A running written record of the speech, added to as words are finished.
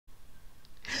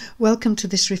Welcome to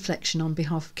this reflection on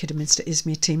behalf of Kidderminster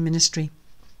Izmir Team Ministry.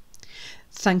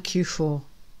 Thank you for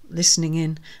listening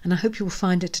in, and I hope you will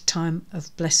find it a time of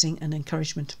blessing and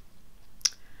encouragement.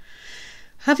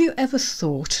 Have you ever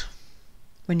thought,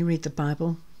 when you read the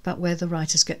Bible, about where the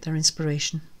writers get their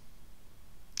inspiration?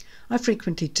 I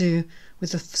frequently do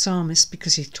with the Psalmists,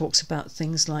 because he talks about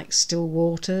things like still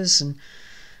waters and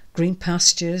green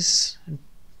pastures and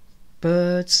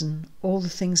birds and all the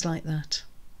things like that.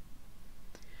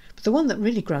 But the one that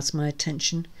really grabs my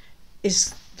attention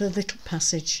is the little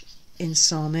passage in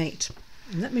Psalm 8.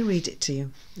 And let me read it to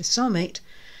you. It's Psalm 8,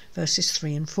 verses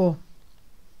 3 and 4.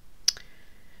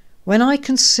 When I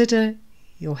consider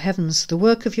your heavens, the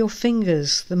work of your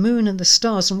fingers, the moon and the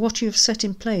stars, and what you have set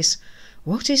in place,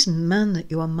 what is man that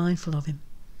you are mindful of him?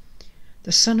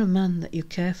 The son of man that you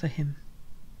care for him?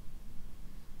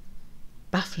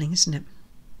 Baffling, isn't it?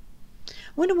 I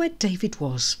wonder where David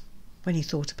was when he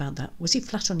thought about that. Was he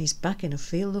flat on his back in a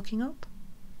field looking up?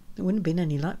 There wouldn't have been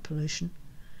any light pollution.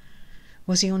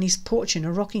 Was he on his porch in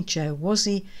a rocking chair? Was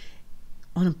he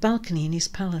on a balcony in his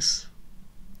palace?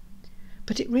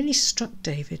 But it really struck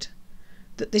David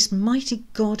that this mighty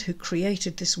God who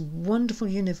created this wonderful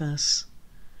universe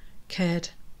cared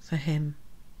for him,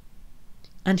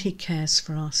 and he cares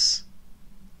for us.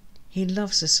 He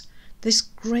loves us. This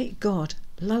great God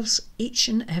loves each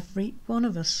and every one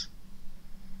of us.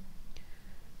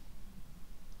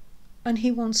 And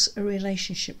he wants a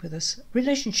relationship with us.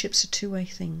 Relationships are two-way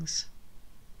things.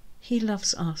 He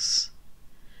loves us,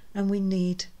 and we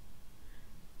need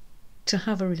to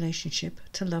have a relationship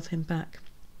to love him back.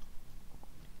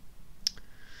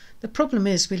 The problem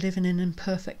is we live in an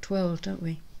imperfect world, don't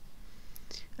we?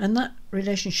 And that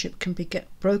relationship can get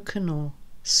broken or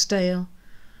stale,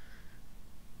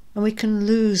 and we can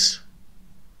lose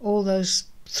all those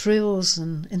thrills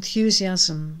and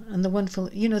enthusiasm and the wonderful,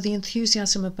 the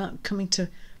enthusiasm about coming to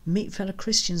meet fellow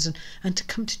Christians and to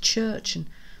come to church and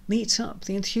meet up,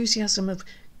 the enthusiasm of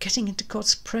getting into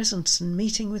God's presence and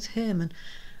meeting with him, and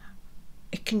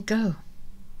it can go.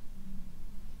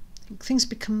 Things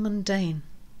become mundane.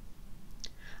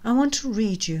 I want to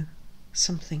read you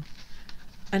something,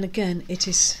 and again it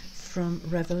is from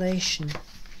Revelation,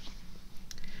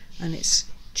 and it's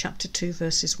chapter 2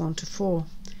 verses 1 to 4.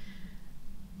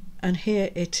 And here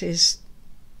it is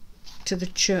to the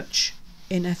church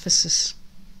in Ephesus.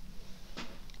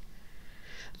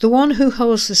 The one who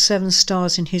holds the 7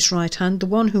 stars in his right hand, the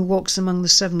one who walks among the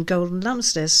 7 golden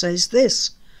lampstands, says this: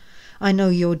 I know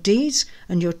your deeds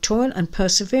and your toil and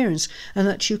perseverance, and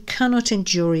that you cannot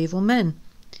endure evil men.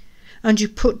 And you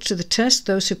put to the test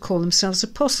those who call themselves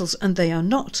apostles, and they are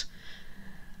not.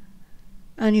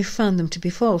 And you found them to be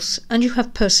false. And you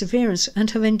have perseverance, and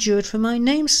have endured for my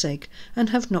name's sake, and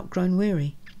have not grown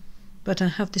weary. But I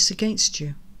have this against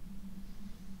you: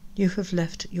 you have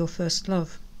left your first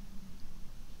love.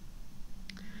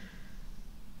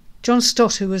 John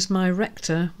Stott, who was my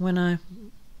rector when I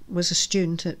was a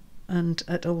student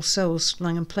at All Souls,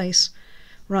 Langham Place,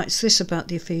 writes this about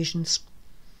the Ephesians.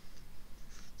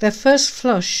 Their first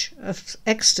flush of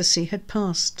ecstasy had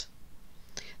passed.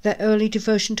 Their early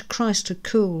devotion to Christ had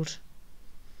cooled.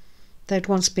 They had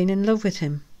once been in love with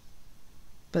him,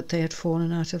 but they had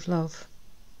fallen out of love.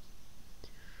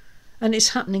 And it's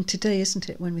happening today, isn't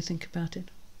it, when we think about it?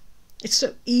 It's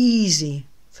so easy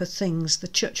for things, the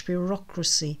church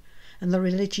bureaucracy and the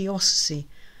religiosity,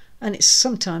 and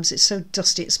sometimes it's so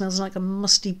dusty it smells like a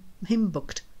musty hymn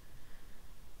book.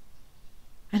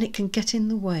 And it can get in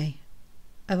the way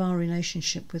of our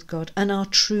relationship with God and our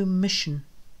true mission.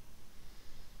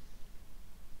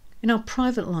 In our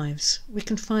private lives, we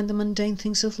can find the mundane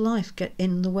things of life get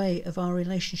in the way of our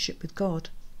relationship with God.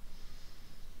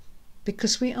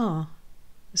 Because we are,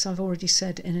 as I've already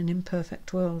said, in an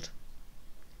imperfect world.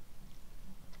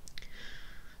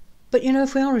 But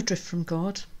if we are adrift from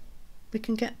God, we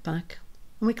can get back,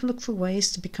 and we can look for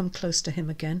ways to become close to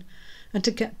him again, and to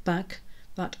get back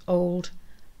that old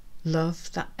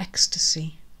love, that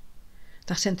ecstasy,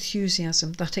 that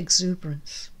enthusiasm, that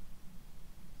exuberance.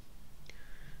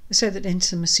 They say that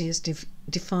intimacy is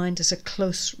defined as a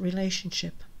close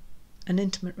relationship, an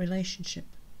intimate relationship.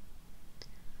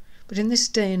 But in this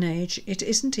day and age, it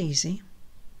isn't easy.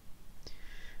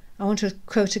 I want to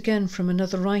quote again from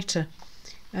another writer,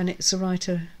 and it's a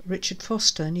writer, Richard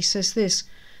Foster, and he says this: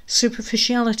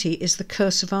 superficiality is the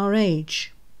curse of our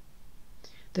age.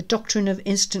 The doctrine of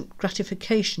instant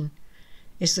gratification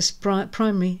is the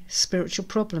primary spiritual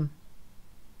problem.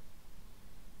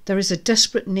 There is a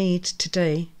desperate need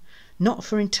today, not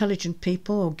for intelligent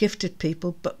people or gifted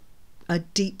people, but a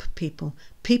deep people,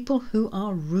 people who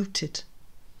are rooted.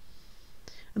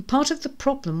 And part of the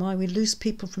problem why we lose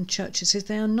people from churches is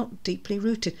they are not deeply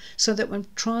rooted, so that when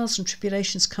trials and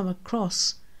tribulations come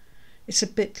across, it's a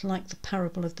bit like the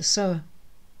parable of the sower.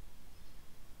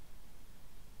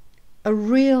 A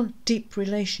real deep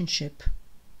relationship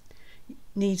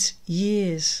needs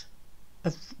years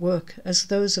of work, as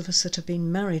those of us that have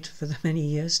been married for the many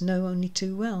years know only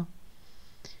too well.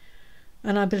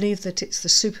 And I believe that it's the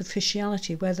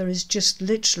superficiality, where there is just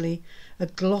literally a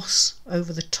gloss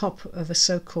over the top of a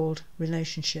so-called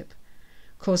relationship,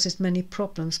 causes many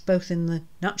problems both in the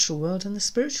natural world and the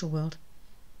spiritual world.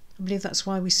 I believe that's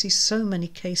why we see so many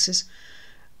cases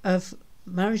of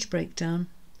marriage breakdown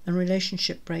and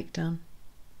relationship breakdown,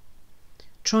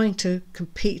 trying to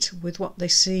compete with what they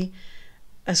see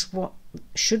as what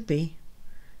should be,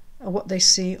 or what they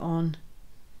see on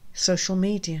social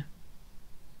media.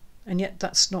 And yet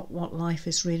that's not what life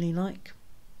is really like.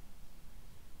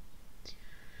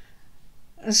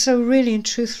 And so really and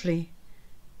truthfully,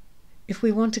 if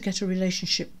we want to get a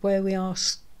relationship where we are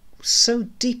so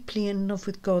deeply in love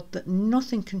with God that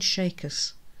nothing can shake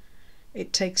us,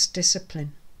 it takes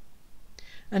discipline.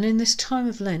 And in this time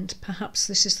of Lent, perhaps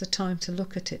this is the time to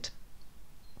look at it.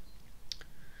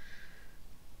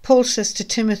 Paul says to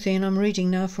Timothy, and I'm reading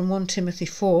now from 1 Timothy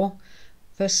 4,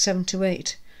 verse 7 to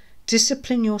 8,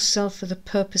 "Discipline yourself for the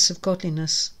purpose of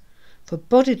godliness, for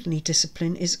bodily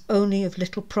discipline is only of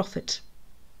little profit.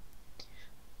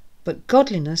 But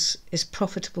godliness is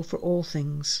profitable for all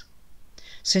things,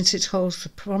 since it holds the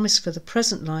promise for the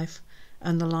present life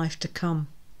and the life to come."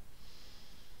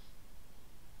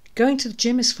 Going to the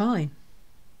gym is fine,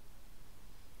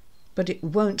 but it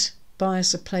won't buy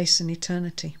us a place in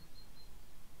eternity.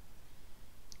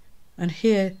 And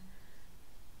here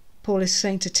Paul is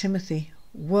saying to Timothy,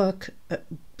 work at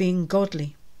being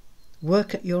godly,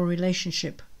 work at your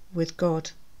relationship with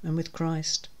God and with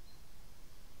Christ.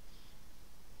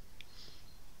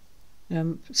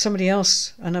 Somebody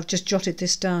else, and I've just jotted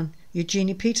this down,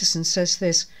 Eugenie Peterson says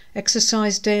this: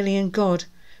 "Exercise daily in God,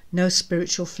 no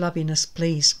spiritual flubbiness,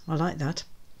 please." I like that.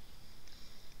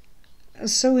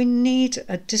 So we need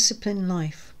a disciplined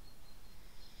life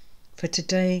for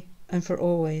today and for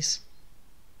always.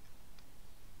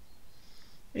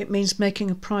 It means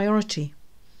making a priority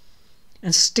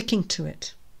and sticking to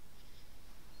it,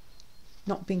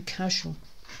 not being casual.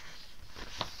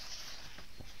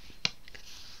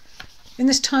 In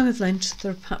this time of Lent,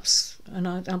 there are perhaps, and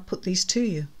I'll put these to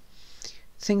you,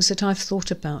 things that I've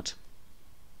thought about.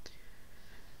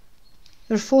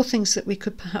 There are 4 things that we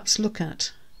could perhaps look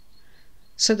at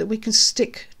so that we can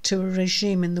stick to a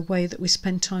regime in the way that we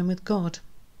spend time with God.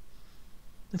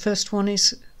 The first one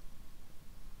is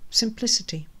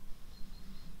simplicity.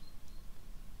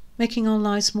 Making our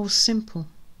lives more simple.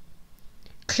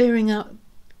 Clearing out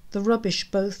the rubbish,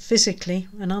 both physically,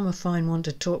 and I'm a fine one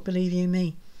to talk, believe you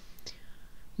me,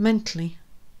 mentally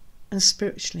and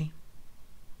spiritually.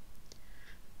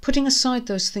 Putting aside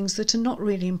those things that are not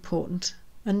really important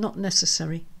and not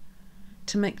necessary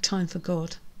to make time for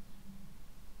God.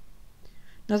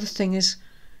 Another thing is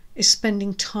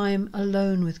spending time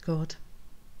alone with God.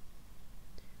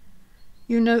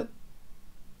 You know,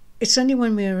 it's only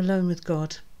when we are alone with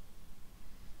God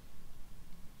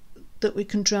that we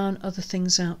can drown other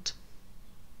things out.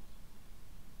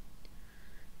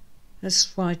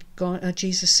 That's why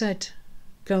Jesus said,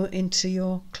 go into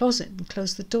your closet and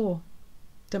close the door.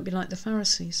 Don't be like the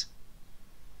Pharisees.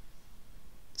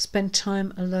 Spend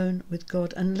time alone with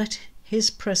God and let his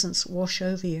presence wash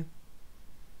over you.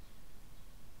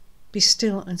 Be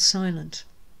still and silent.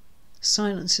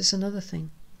 Silence is another thing.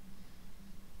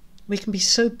 We can be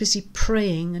so busy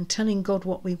praying and telling God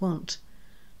what we want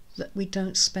that we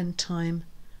don't spend time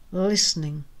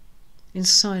listening in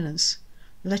silence,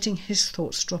 letting his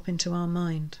thoughts drop into our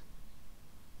mind.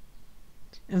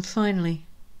 And finally,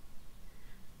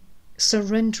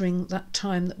 surrendering that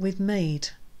time that we've made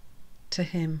to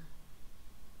him.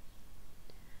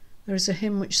 There is a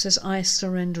hymn which says, "I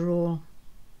surrender all."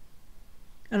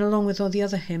 And along with all the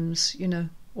other hymns, you know,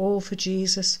 all for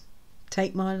Jesus,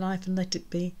 take my life and let it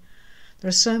be. There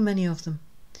are so many of them.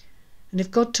 And if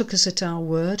God took us at our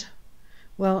word,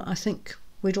 well, I think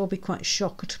we'd all be quite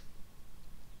shocked.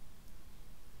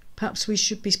 Perhaps we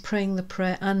should be praying the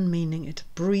prayer and meaning it.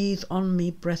 Breathe on me,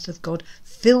 breath of God.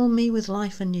 Fill me with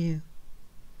life anew.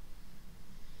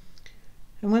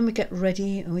 And when we get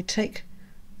ready and we take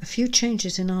a few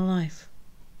changes in our life,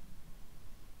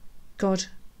 God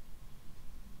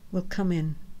will come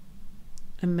in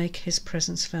and make his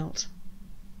presence felt.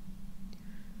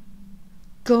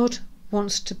 God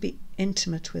wants to be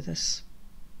intimate with us.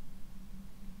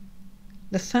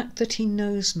 The fact that he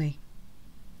knows me,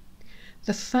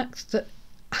 the fact that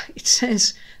it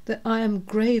says that I am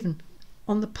graven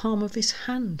on the palm of his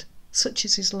hand. Such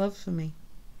is his love for me.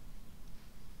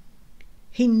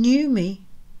 He knew me,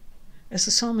 as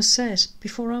the psalmist says,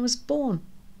 before I was born.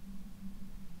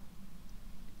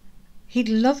 He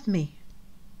loved me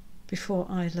before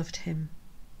I loved him.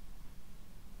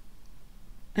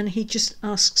 And he just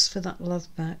asks for that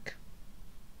love back.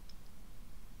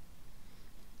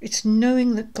 It's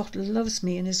knowing that God loves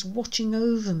me and is watching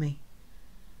over me.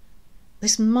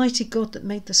 This mighty God that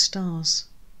made the stars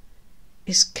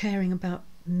is caring about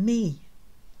me.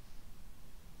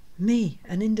 Me,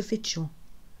 an individual,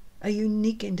 a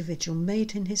unique individual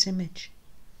made in his image.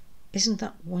 Isn't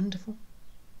that wonderful?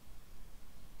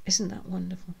 Isn't that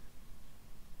wonderful?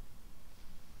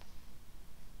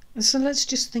 And so let's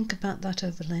just think about that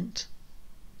over Lent.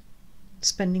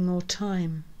 Spending more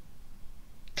time,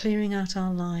 clearing out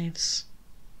our lives,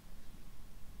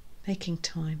 making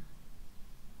time,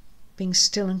 being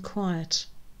still and quiet.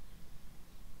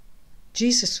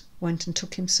 Jesus went and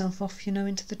took himself off,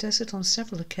 into the desert on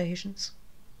several occasions.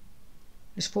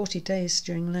 It was 40 days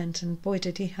during Lent, and boy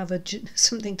did he have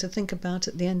something to think about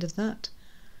at the end of that.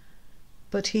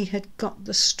 But he had got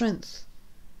the strength,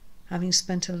 having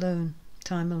spent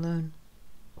time alone.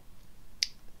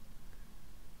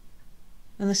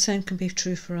 And the same can be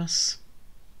true for us.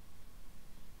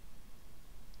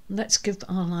 Let's give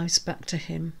our lives back to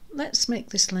him. Let's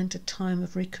make this Lent a time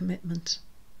of recommitment,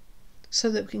 so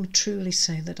that we can truly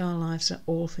say that our lives are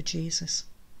all for Jesus,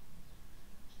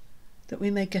 that we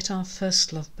may get our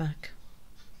first love back.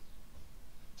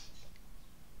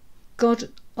 God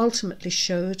ultimately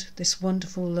showed this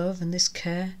wonderful love and this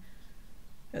care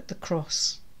at the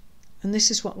cross, and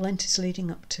this is what Lent is leading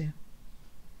up to.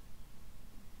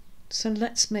 So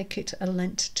let's make it a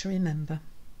Lent to remember.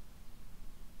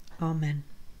 Amen.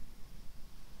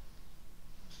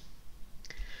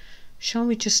 Shall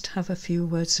we just have a few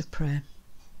words of prayer?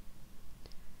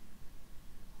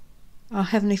 Our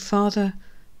Heavenly Father,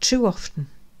 too often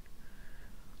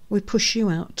we push you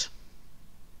out.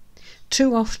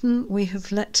 Too often we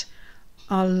have let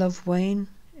our love wane.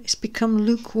 It's become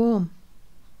lukewarm.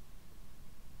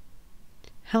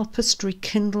 Help us to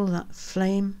rekindle that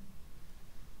flame,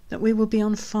 that we will be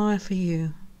on fire for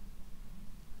you,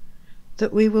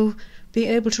 that we will be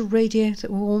able to radiate that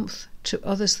warmth to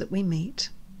others that we meet.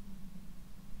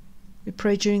 We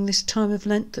pray during this time of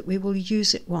Lent that we will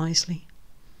use it wisely,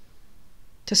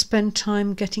 to spend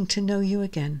time getting to know you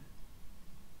again.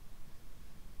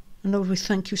 And Lord, we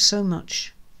thank you so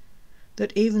much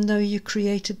that even though you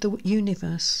created the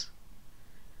universe,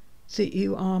 that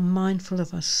you are mindful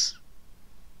of us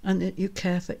and that you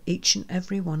care for each and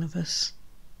every one of us.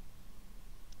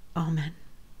 Amen.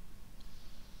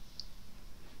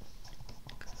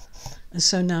 And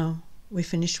so now we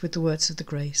finish with the words of the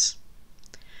grace.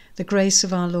 The grace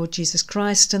of our Lord Jesus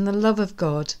Christ and the love of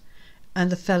God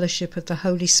and the fellowship of the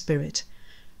Holy Spirit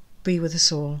be with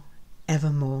us all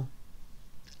evermore.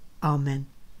 Amen.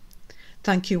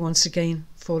 Thank you once again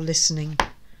for listening.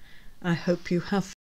 I hope you have